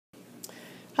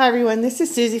Hi everyone, this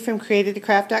is Susie from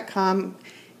created2craft.com.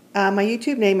 My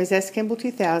YouTube name is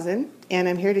skimble2000 and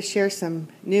I'm here to share some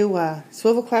new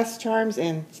swivel clasp charms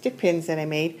and stick pins that I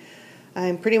made.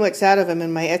 I'm pretty much out of them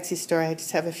in my Etsy store. I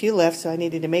just have a few left, so I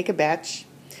needed to make a batch.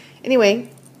 Anyway,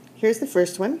 here's the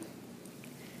first one.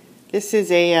 This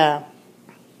is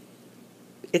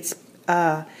it's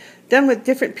done with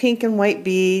different pink and white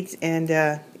beads, and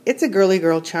it's a girly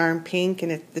girl charm, pink,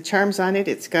 and the charms on it,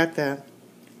 it's got the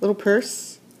little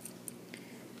purse.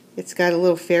 It's got a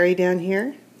little fairy down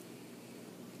here.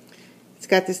 It's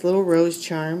got this little rose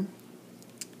charm.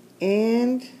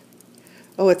 And,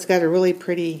 oh, it's got a really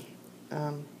pretty,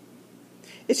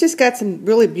 it's just got some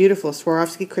really beautiful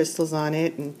Swarovski crystals on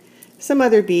it and some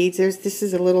other beads. This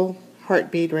is a little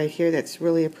heart bead right here that's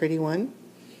really a pretty one.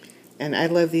 And I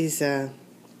love these, I'm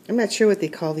not sure what they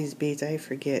call these beads. I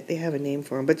forget. They have a name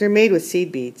for them. But they're made with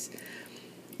seed beads.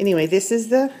 Anyway, this is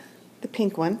the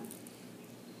pink one.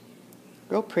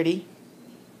 Real pretty.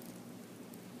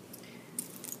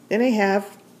 Then I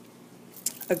have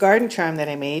a garden charm that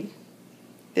I made.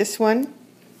 This one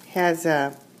has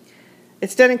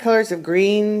it's done in colors of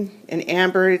green and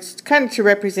amber. It's kind of to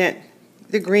represent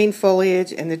the green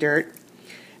foliage and the dirt.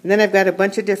 And then I've got a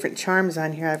bunch of different charms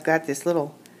on here. I've got this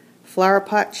little flower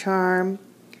pot charm.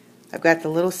 I've got the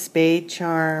little spade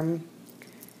charm.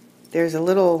 There's a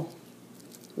little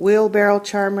wheelbarrow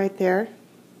charm right there.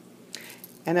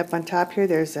 And up on top here,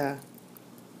 there's a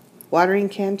watering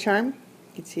can charm.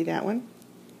 You can see that one.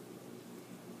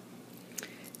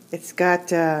 It's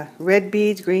got red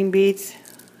beads, green beads.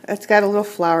 It's got a little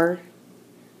flower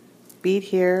bead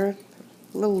here,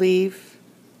 a little leaf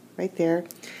right there.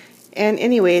 And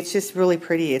anyway, it's just really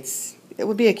pretty. It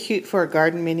would be cute for a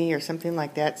garden mini or something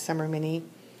like that, summer mini.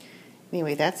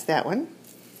 Anyway, that's that one.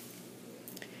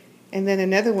 And then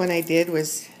another one I did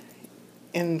was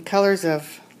in colors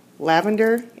of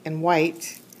lavender and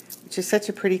white, which is such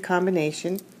a pretty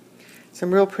combination.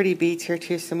 Some real pretty beads here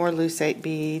too, some more lucite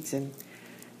beads and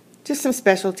just some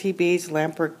specialty beads,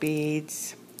 lampwork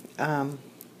beads,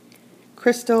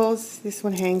 crystals. This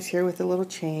one hangs here with a little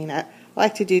chain. I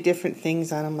like to do different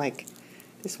things on them, like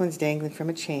this one's dangling from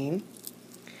a chain.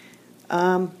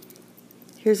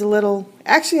 Here's a little,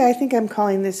 actually I think I'm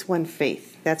calling this one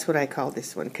Faith. That's what I call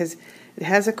this one, because it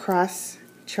has a cross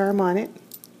charm on it.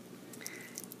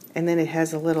 And then it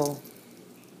has a little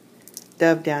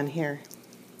dove down here.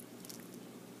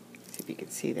 See if you can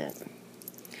see that.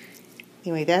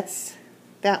 Anyway, that's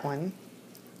that one.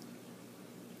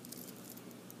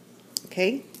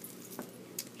 Okay.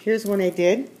 Here's one I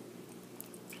did.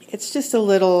 It's just a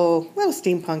little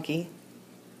steampunky.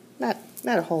 Not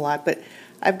a whole lot, but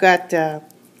I've got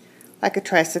like a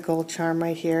tricycle charm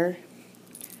right here,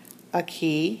 a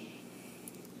key,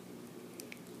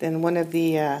 then one of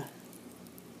the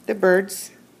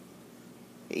birds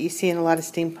that you see in a lot of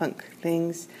steampunk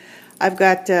things. I've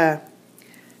got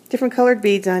different colored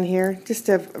beads on here, just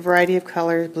a variety of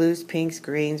colors, blues, pinks,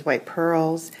 greens, white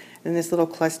pearls, and this little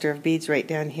cluster of beads right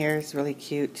down here is really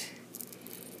cute.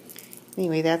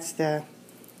 Anyway, that's the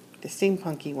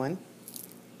steampunky one.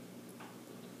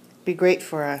 Be great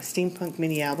for a steampunk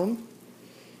mini album.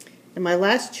 And my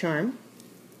last charm,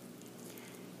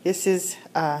 this is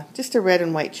just a red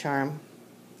and white charm.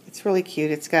 It's really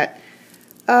cute. It's got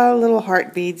little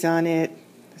heart beads on it,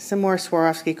 some more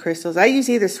Swarovski crystals. I use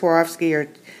either Swarovski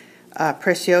or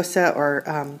Preciosa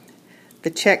or the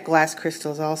Czech glass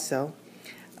crystals also.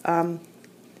 Some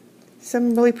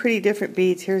really pretty different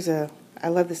beads. I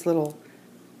love this little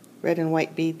red and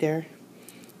white bead there.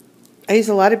 I use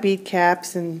a lot of bead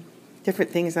caps and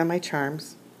different things on my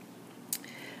charms.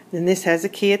 Then this has a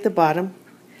key at the bottom,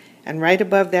 and right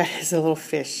above that is a little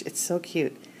fish. It's so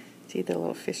cute. See the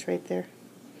little fish right there?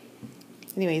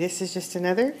 Anyway, this is just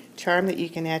another charm that you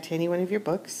can add to any one of your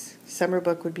books. Summer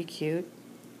book would be cute.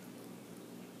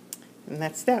 And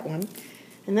that's that one.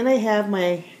 And then I have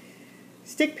my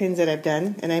stick pins that I've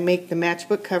done, and I make the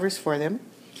matchbook covers for them.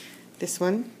 This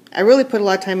one, I really put a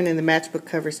lot of time into the matchbook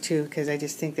covers too, because I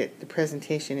just think that the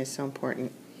presentation is so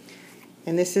important.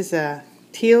 And this is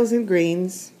teals and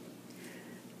greens.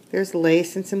 There's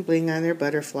lace and some bling on there,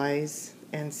 butterflies,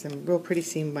 and some real pretty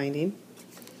seam binding.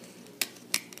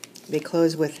 They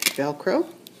close with Velcro.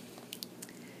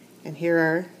 And here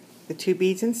are the two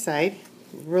beads inside.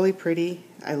 Really pretty.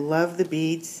 I love the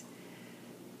beads.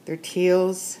 They're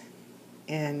teals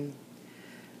and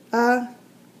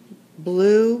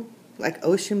blue, like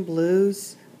ocean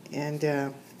blues. And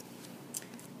here,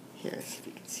 if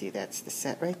you can see, that's the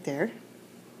set right there.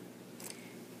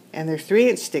 And they're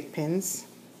 3-inch stick pins.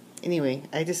 Anyway,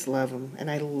 I just love them,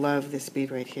 and I love this bead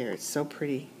right here. It's so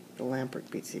pretty, the lampwork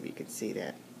bead, see if you can see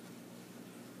that.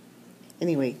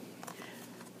 Anyway,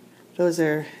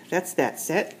 that's that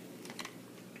set.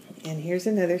 And here's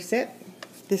another set.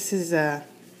 This is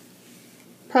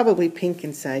probably pink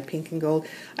inside, pink and gold.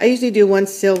 I usually do one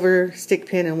silver stick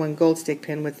pin and one gold stick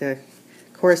pin with the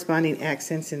corresponding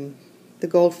accents, and the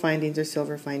gold findings or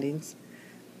silver findings.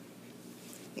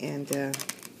 And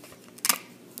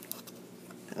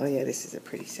oh yeah, this is a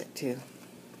pretty set too.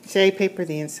 See, I paper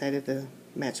the inside of the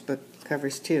matchbook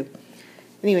covers too.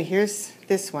 Anyway, here's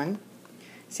this one.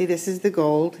 See, this is the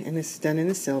gold, and this is done in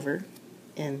the silver.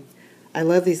 And I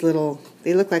love these little,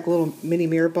 they look like little mini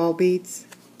mirror ball beads.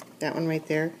 That one right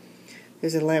there.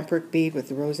 There's a lampwork bead with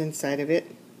the rose inside of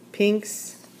it.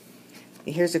 Pinks.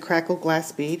 And here's a crackle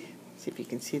glass bead. See if you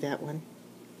can see that one.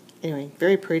 Anyway,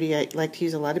 very pretty. I like to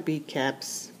use a lot of bead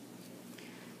caps.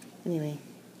 Anyway,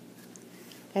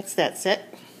 that's that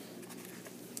set.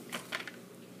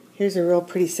 Here's a real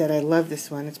pretty set. I love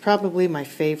this one. It's probably my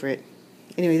favorite.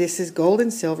 Anyway, this is gold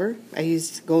and silver. I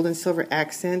used gold and silver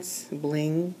accents,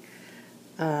 bling.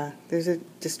 There's a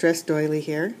distressed doily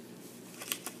here.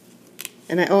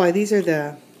 And these are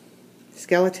the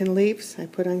skeleton leaves I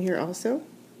put on here also.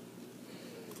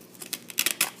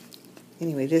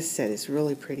 Anyway, this set is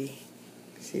really pretty.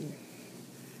 See, you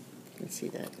can see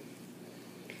that.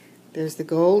 There's the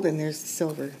gold and there's the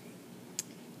silver.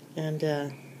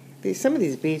 And some of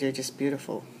these beads are just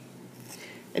beautiful.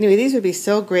 Anyway, these would be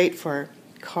so great for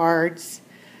cards,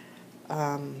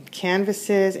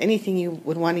 canvases, anything you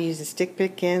would want to use a stick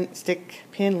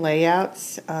pin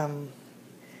layouts.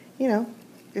 You know,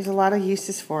 there's a lot of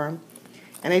uses for them.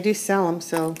 And I do sell them,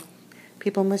 so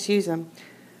people must use them.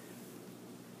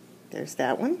 There's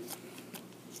that one.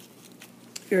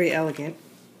 Very elegant.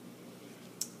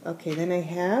 Okay, then I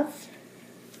have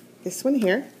this one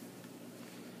here.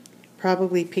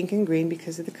 Probably pink and green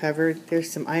because of the cover. There's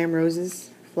some iron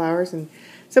roses, flowers, and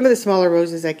some of the smaller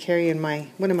roses I carry in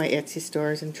one of my Etsy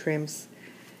stores and trims.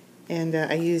 And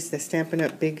I use the Stampin'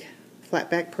 Up! Big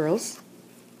flat back pearls.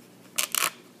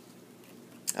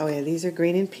 Oh yeah, these are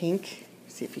green and pink.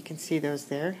 See if you can see those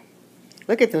there.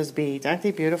 Look at those beads. Aren't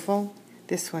they beautiful?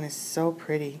 This one is so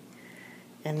pretty.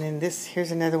 And then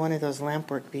here's another one of those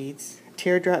lampwork beads. A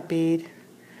teardrop bead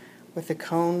with a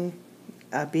cone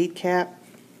bead cap.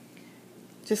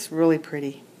 Just really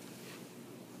pretty.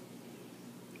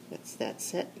 That's that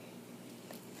set.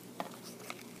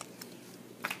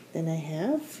 Then I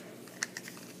have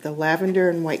the lavender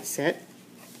and white set.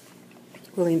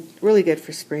 Really, really good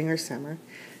for spring or summer.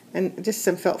 And just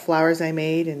some felt flowers I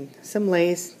made and some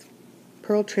lace,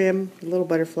 pearl trim, a little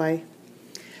butterfly.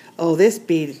 Oh, this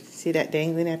bead, see that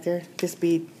dangling out there? This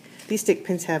bead, these stick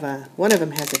pins have one of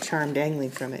them has a charm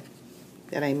dangling from it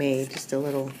that I made, just a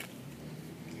little.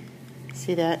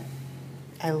 See that?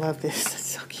 I love this. It's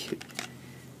so cute.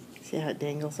 See how it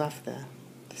dangles off the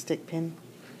stick pin?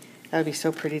 That would be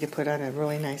so pretty to put on a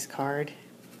really nice card.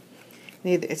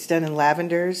 It's done in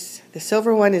lavenders. The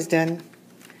silver one is done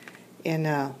in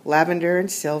lavender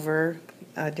and silver,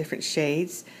 different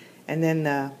shades. And then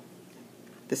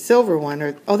the silver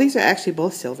one, these are actually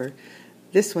both silver.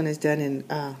 This one is done in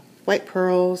white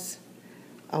pearls,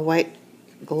 a white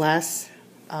glass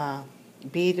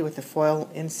bead with the foil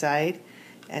inside,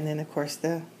 and then of course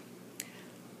the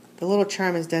little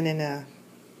charm is done in a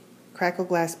crackle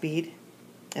glass bead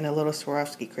and a little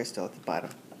Swarovski crystal at the bottom.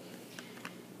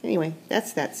 Anyway,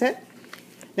 that's that set.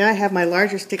 Now I have my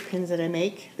larger stick pins that I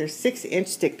make. They're 6-inch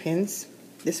stick pins.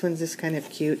 This one's just kind of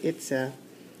cute. It's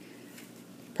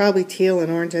probably teal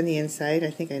and orange on the inside.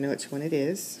 I think I know which one it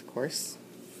is, of course.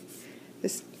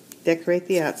 Just decorate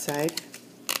the outside,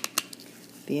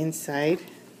 the inside.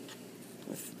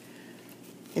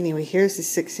 Anyway, here's the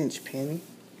 6-inch pin.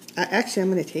 Actually,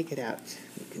 I'm going to take it out.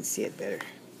 You can see it better.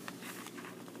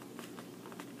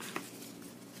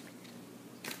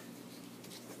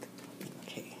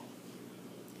 Okay.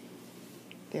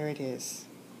 There it is.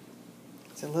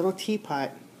 It's a little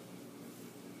teapot.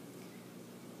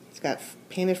 It's got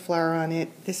painted flower on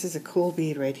it. This is a cool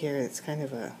bead right here. It's kind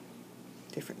of a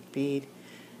different bead.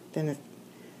 Then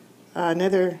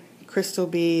another crystal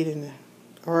bead and the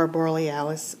Aurora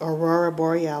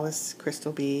Borealis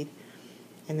crystal bead.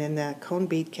 And then the cone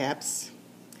bead caps.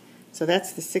 So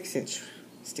that's the 6-inch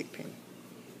stick pin.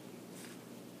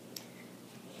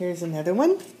 Here's another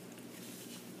one.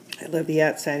 I love the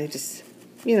outside. I just,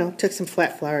 took some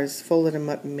flat flowers, folded them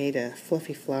up and made a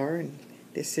fluffy flower. And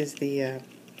this is the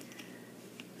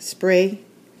spray,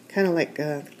 kind of like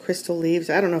crystal leaves.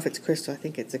 I don't know if it's crystal. I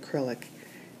think it's acrylic.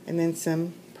 And then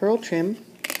some pearl trim,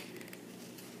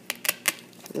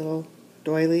 little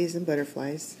doilies and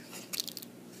butterflies.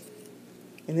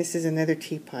 And this is another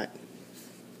teapot.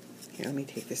 Here, let me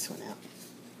take this one out.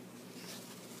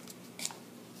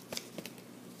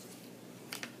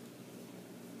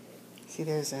 See,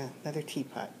 there's another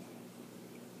teapot.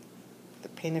 The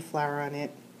painted flower on it.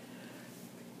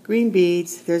 Green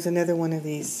beads. There's another one of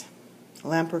these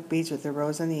lampwork beads with the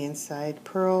rose on the inside.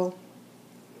 Pearl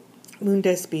moon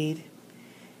dust bead.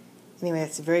 Anyway,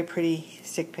 it's a very pretty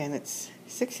stick pin. It's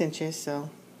 6 inches,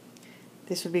 so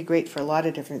this would be great for a lot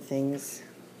of different things.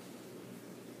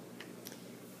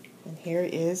 And here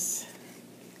is,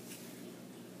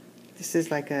 this is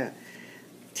like a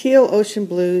teal ocean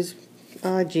blues,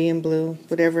 Gean blue,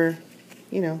 whatever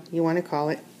you want to call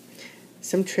it.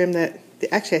 Some trim that,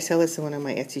 actually I sell this in one of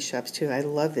my Etsy shops too. I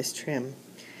love this trim.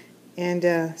 And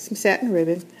some satin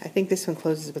ribbon. I think this one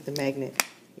closes with a magnet.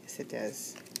 Yes, it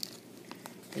does.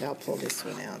 And I'll pull this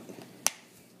one out.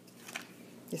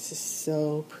 This is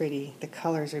so pretty. The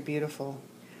colors are beautiful.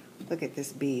 Look at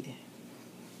this bead.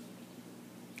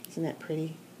 Isn't that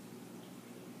pretty?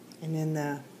 And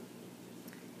then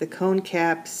the cone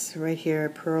caps right here,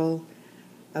 pearl,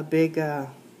 a big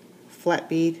flat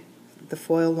bead, the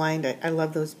foil lined. I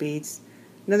love those beads.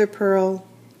 Another pearl,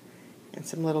 and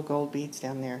some little gold beads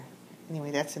down there.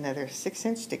 Anyway, that's another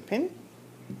 6-inch stick pin.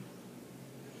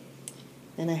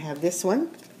 And I have this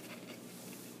one.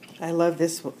 I love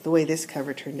this, the way this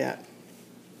cover turned out.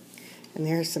 And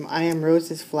there's some I Am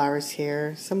Roses flowers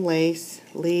here, some lace,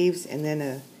 leaves, and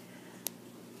then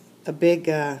a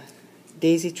big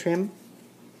daisy trim,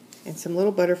 and some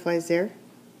little butterflies there.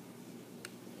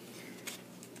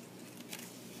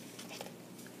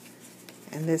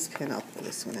 And this pin, I'll pull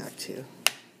this one out too.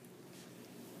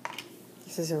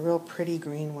 This is a real pretty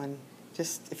green one.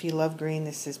 Just, if you love green,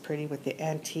 this is pretty with the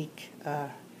antique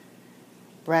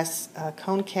brass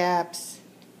cone caps,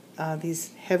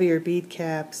 these heavier bead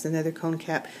caps, another cone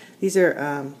cap. These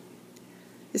are,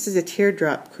 this is a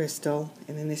teardrop crystal,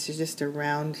 and then this is just a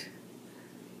round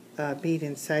bead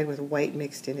inside with white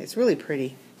mixed in it. It's really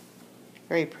pretty.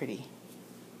 Very pretty.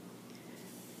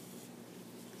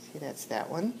 See, that's that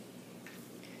one.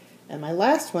 And my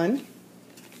last one,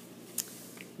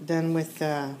 done with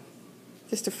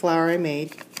just a flower I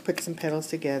made, put some petals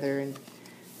together, and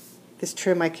this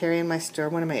trim I carry in my store,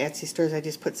 one of my Etsy stores. I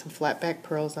just put some flat back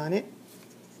pearls on it.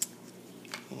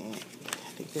 And I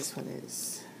think this one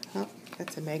is, oh,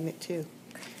 that's a magnet too.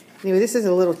 Anyway, this is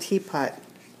a little teapot.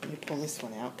 Let me pull this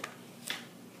one out.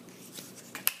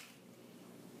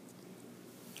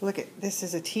 Look at, this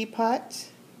is a teapot.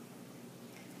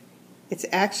 It's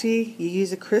actually, you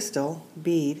use a crystal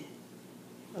bead,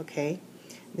 okay?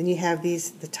 Then you have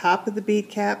these, the top of the bead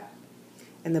cap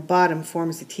and the bottom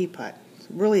forms the teapot.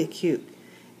 It's really a cute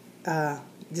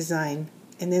design.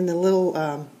 And then the little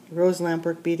rose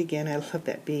lampwork bead again. I love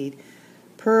that bead.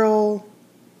 Pearl,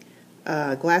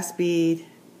 glass bead,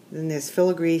 then there's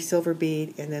filigree silver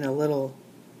bead, and then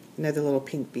another little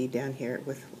pink bead down here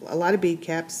with a lot of bead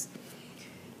caps.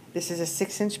 This is a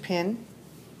 6-inch pin.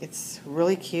 It's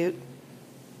really cute.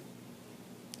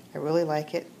 I really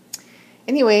like it.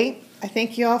 Anyway, I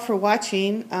thank you all for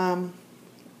watching. It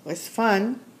was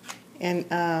fun. And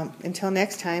until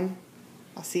next time,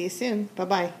 I'll see you soon.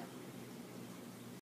 Bye-bye.